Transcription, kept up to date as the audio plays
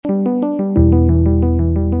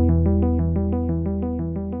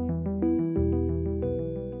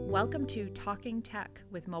Welcome to Talking Tech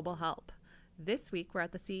with Mobile Help. This week we're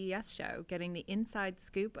at the CES show getting the inside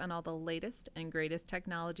scoop on all the latest and greatest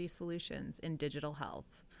technology solutions in digital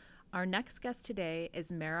health. Our next guest today is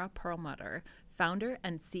Mara Perlmutter, founder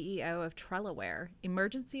and CEO of TRELAWEAR,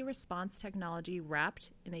 emergency response technology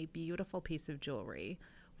wrapped in a beautiful piece of jewelry.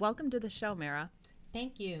 Welcome to the show, Mara.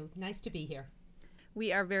 Thank you. Nice to be here.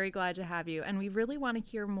 We are very glad to have you, and we really want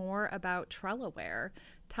to hear more about TRELAWEAR.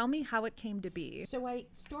 Tell me how it came to be. So I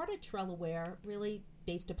started TRELAWEAR really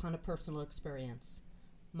based upon a personal experience.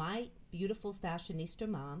 My beautiful fashionista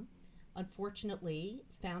mom, unfortunately,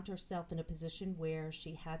 found herself in a position where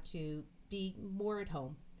she had to be more at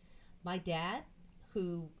home. My dad,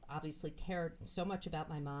 who obviously cared so much about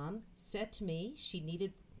my mom, said to me she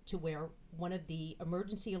needed to wear one of the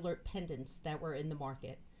emergency alert pendants that were in the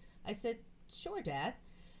market. I said, "Sure, Dad."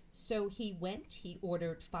 So he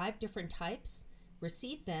ordered 5 different types,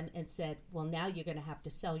 received them, and said, "Well, now you're going to have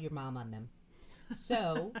to sell your mom on them."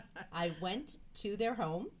 So I went to their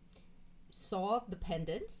home, saw the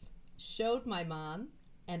pendants, showed my mom,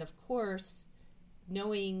 and of course,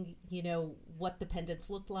 knowing, what the pendants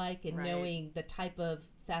looked like and knowing the type of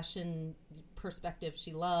fashion perspective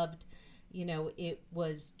she loved, it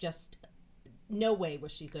was just no way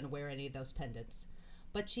was she going to wear any of those pendants.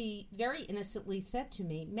 But she very innocently said to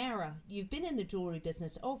me, "Mara, you've been in the jewelry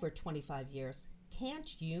business over 25 years.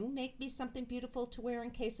 Can't you make me something beautiful to wear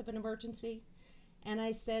in case of an emergency?" And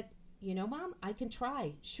I said, "Mom, I can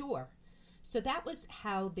try, sure." So that was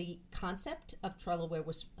how the concept of TRELAWEAR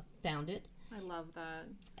was founded. I love that.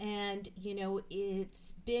 And,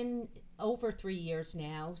 it's been over 3 years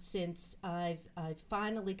now since I've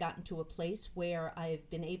finally gotten to a place where I've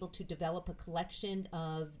been able to develop a collection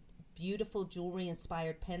of beautiful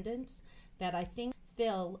jewelry-inspired pendants that I think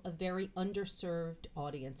fill a very underserved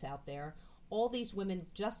audience out there. All these women,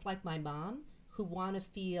 just like my mom, who want to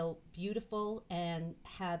feel beautiful and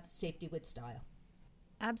have safety with style.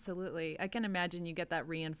 Absolutely. I can imagine you get that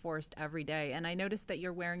reinforced every day. And I noticed that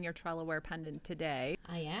you're wearing your TRELAWEAR pendant today.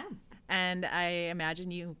 I am. And I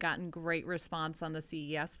imagine you've gotten great response on the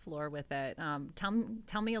CES floor with it.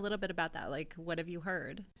 Tell me a little bit about that. Like, what have you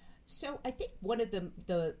heard? So I think one of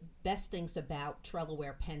the best things about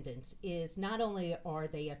TRELAWEAR pendants is not only are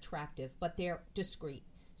they attractive, but they're discreet.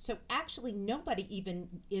 So actually nobody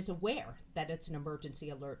even is aware that it's an emergency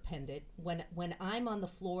alert pendant. When I'm on the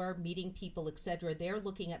floor meeting people, etc., they're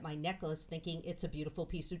looking at my necklace thinking it's a beautiful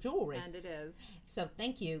piece of jewelry. And it is. So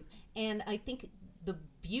thank you. And I think the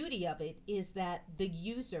beauty of it is that the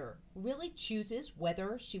user really chooses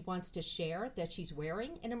whether she wants to share that she's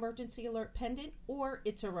wearing an emergency alert pendant or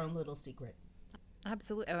it's her own little secret.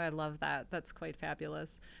 Absolutely. Oh, I love that. That's quite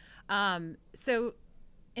fabulous. So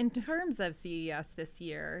in terms of CES this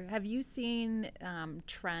year, have you seen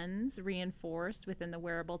trends reinforced within the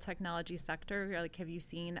wearable technology sector? Like, have you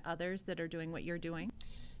seen others that are doing what you're doing?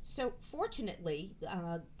 So fortunately,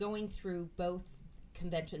 going through both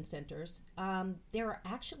convention centers, there are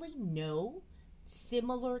actually no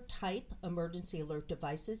similar type emergency alert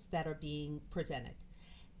devices that are being presented.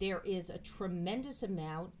 There is a tremendous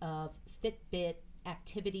amount of Fitbit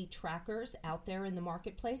activity trackers out there in the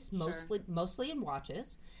marketplace, mostly in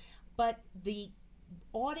watches, but the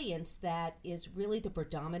audience that is really the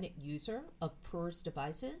predominant user of PERS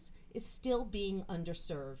devices is still being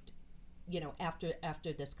underserved,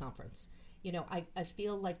 after this conference. I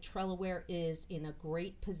feel like TRELAWEAR is in a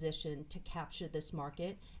great position to capture this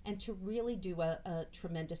market and to really do a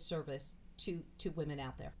tremendous service to women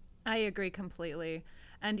out there. I agree completely.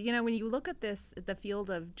 And, when you look at the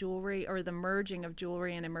field of jewelry or the merging of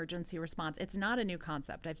jewelry and emergency response, it's not a new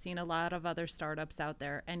concept. I've seen a lot of other startups out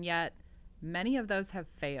there, and yet many of those have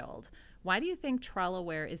failed. Why do you think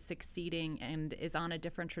TRELAWEAR is succeeding and is on a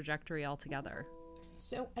different trajectory altogether?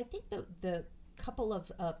 So I think the couple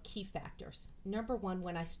of key factors. Number one,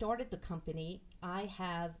 when I started the company, I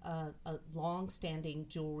have a long-standing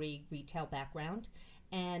jewelry retail background.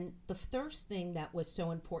 And the first thing that was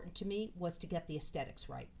so important to me was to get the aesthetics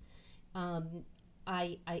right.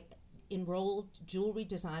 I enrolled jewelry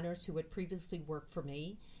designers who had previously worked for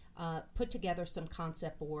me, put together some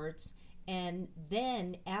concept boards, and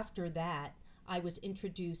then after that, I was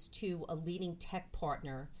introduced to a leading tech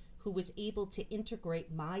partner who was able to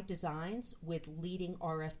integrate my designs with leading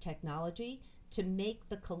RF technology to make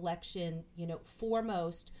the collection,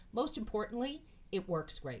 most importantly, it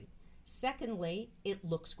works great. Secondly, it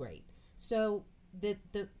looks great. So the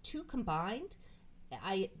two combined,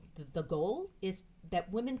 the goal is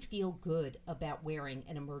that women feel good about wearing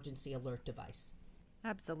an emergency alert device.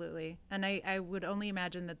 Absolutely. And I would only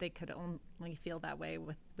imagine that they could only feel that way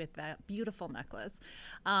with that beautiful necklace.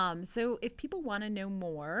 So if people want to know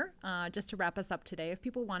more, just to wrap us up today, if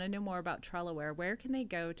people want to know more about TRELAWEAR, where can they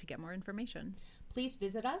go to get more information? Please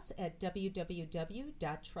visit us at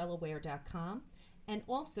www.TRELAWEAR.com and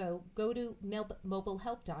also go to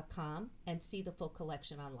mobilehelp.com and see the full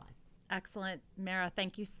collection online. Excellent. Mara,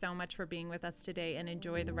 thank you so much for being with us today, and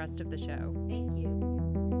enjoy the rest of the show. Thank you.